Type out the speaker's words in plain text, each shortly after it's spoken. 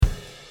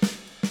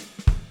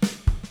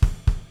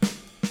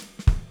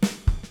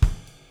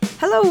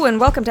Hello and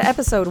welcome to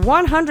episode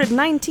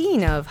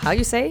 119 of How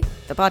You Say,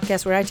 the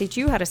podcast where I teach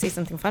you how to say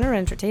something fun or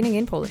entertaining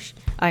in Polish.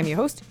 I'm your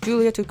host,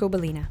 Julia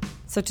Tuko-Balina.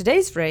 So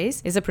today's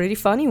phrase is a pretty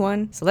funny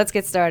one, so let's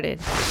get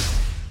started.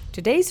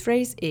 Today's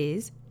phrase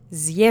is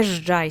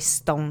zjeżdżaj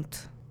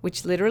stąd,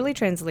 which literally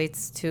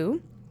translates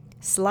to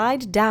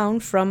slide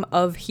down from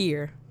of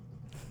here.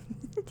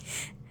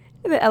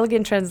 The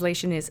elegant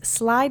translation is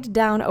slide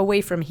down away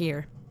from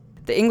here.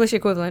 The English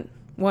equivalent,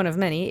 one of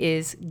many,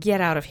 is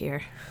get out of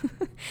here.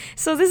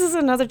 So this is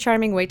another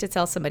charming way to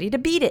tell somebody to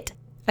beat it.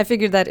 I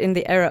figured that in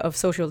the era of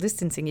social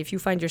distancing, if you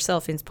find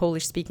yourself in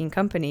Polish-speaking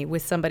company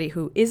with somebody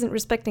who isn't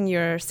respecting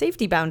your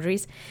safety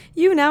boundaries,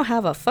 you now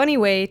have a funny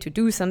way to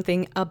do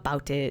something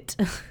about it.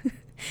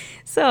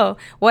 So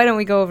why don't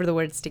we go over the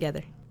words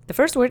together? The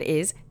first word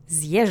is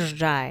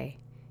zjeżdżaj.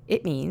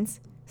 It means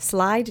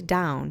slide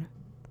down.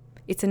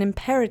 It's an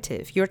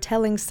imperative. You're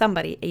telling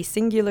somebody, a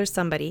singular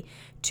somebody,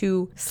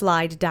 to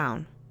slide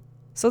down.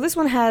 So this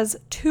one has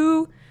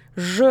two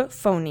zh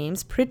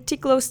phonemes pretty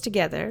close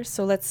together,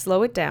 so let's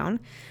slow it down.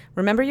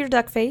 Remember your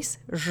duck face.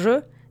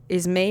 Zh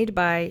is made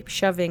by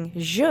shoving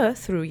zh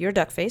through your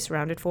duck face,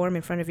 rounded form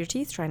in front of your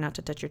teeth. Try not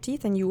to touch your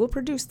teeth, and you will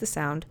produce the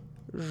sound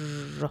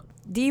zh.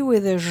 D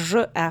with a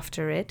zh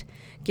after it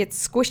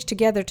gets squished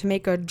together to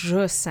make a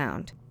zh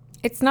sound.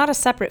 It's not a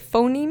separate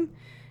phoneme.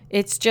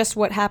 It's just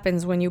what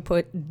happens when you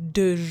put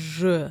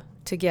dzh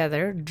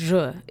together.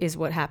 Dzh is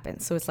what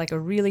happens. So it's like a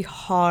really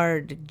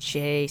hard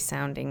J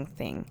sounding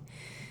thing.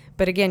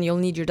 But again, you'll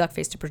need your duck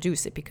face to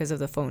produce it because of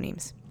the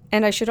phonemes.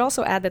 And I should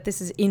also add that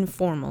this is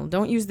informal.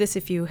 Don't use this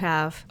if you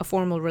have a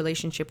formal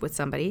relationship with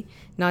somebody,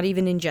 not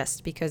even in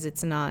jest, because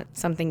it's not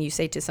something you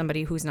say to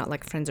somebody who's not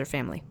like friends or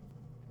family.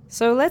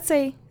 So let's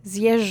say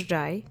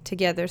zjeżdżaj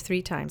together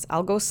 3 times.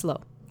 I'll go slow.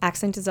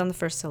 Accent is on the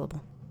first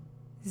syllable.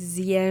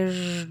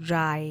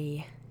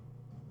 Zjeżdżaj.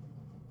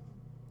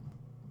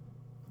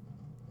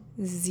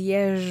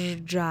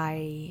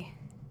 Zjeżdżaj.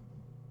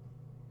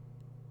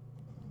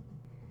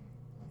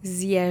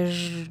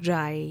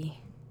 Zjeżdżaj.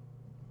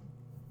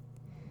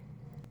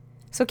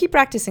 So keep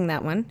practicing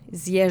that one.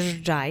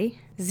 Zjeżdżaj.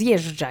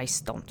 Zjeżdżaj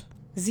stąd.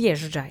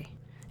 Zjeżdżaj.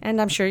 And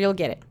I'm sure you'll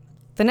get it.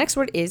 The next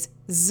word is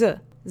z.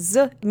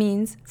 Z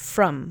means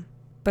from.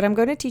 But I'm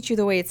going to teach you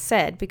the way it's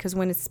said because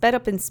when it's sped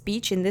up in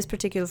speech, in this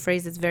particular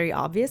phrase, it's very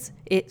obvious.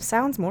 It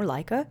sounds more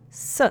like a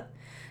s.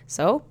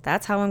 So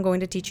that's how I'm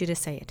going to teach you to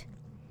say it.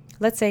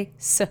 Let's say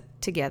s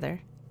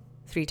together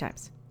 3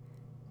 times.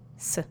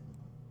 S.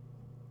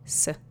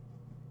 S.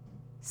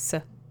 S.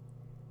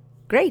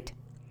 Great.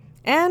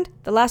 And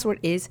the last word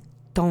is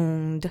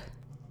tąd.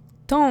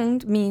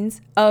 Tąd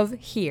means of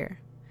here.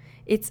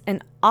 It's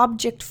an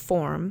object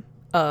form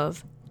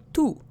of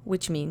tu,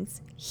 which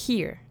means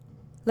here.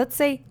 Let's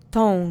say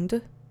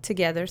tąd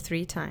together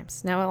 3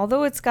 times. Now,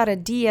 although it's got a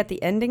D at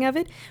the ending of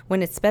it,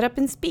 when it's sped up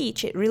in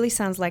speech, it really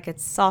sounds like a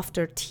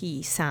softer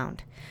T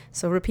sound.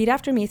 So repeat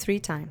after me 3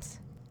 times.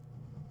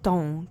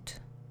 Tąd.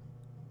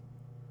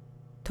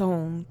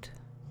 Tąd.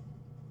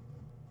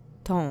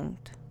 Tąd.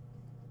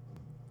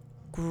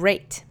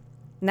 Great.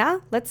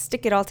 Now, let's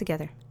stick it all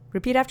together.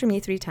 Repeat after me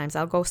 3 times.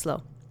 I'll go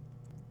slow.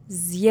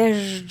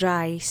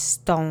 Zjeżdżaj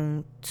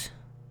stąd.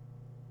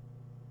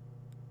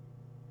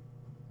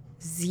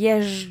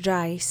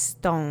 Zjeżdżaj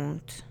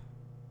stąd.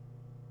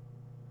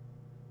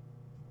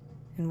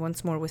 And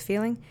once more with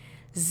feeling.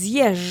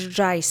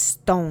 Zjeżdżaj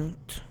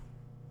stąd.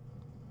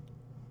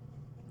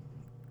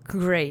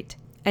 Great.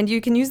 And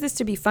you can use this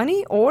to be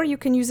funny, or you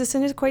can use this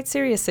in a quite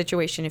serious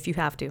situation if you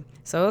have to.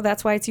 So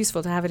that's why it's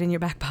useful to have it in your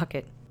back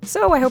pocket.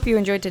 So I hope you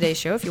enjoyed today's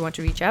show. If you want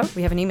to reach out,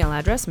 we have an email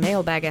address,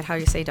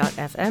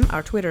 mailbag@howyousay.fm.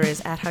 Our Twitter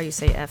is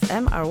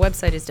 @howyousayfm. Our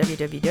website is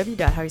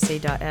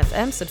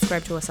www.howyousay.fm.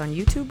 Subscribe to us on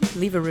YouTube.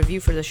 Leave a review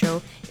for the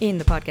show in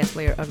the podcast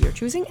player of your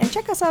choosing. And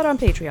check us out on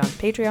Patreon,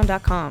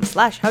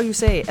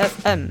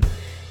 patreon.com/howyousayfm.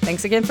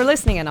 Thanks again for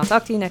listening, and I'll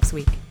talk to you next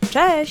week.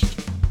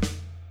 Cześć!